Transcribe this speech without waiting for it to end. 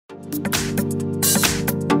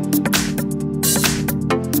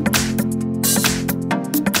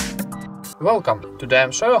Welcome! Today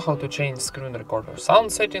I'm showing you how to change screen recorder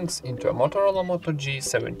sound settings into a Motorola Moto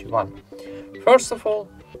G71. First of all,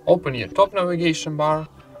 open your top navigation bar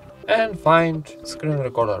and find screen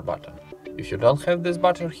recorder button. If you don't have this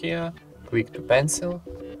button here, click to pencil,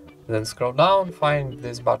 then scroll down, find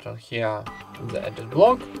this button here in the edit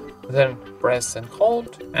block, then press and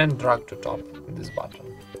hold and drag to top this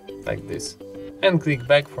button, like this, and click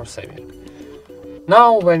back for saving.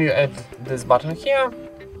 Now when you add this button here,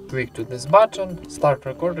 click to this button, start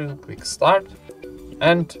recording, click start,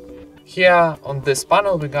 and here on this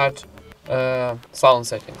panel we got sound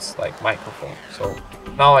settings like microphone. So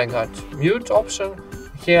now I got mute option.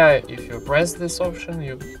 Here if you press this option,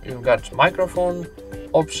 you've got microphone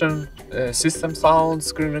option, system sound,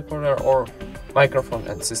 screen recorder, or microphone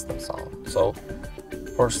and system sound. So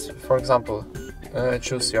for example,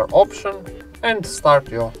 choose your option and start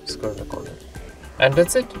your screen recording. And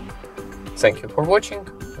that's it. Thank you for watching,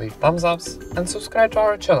 leave thumbs ups and subscribe to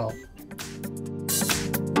our channel.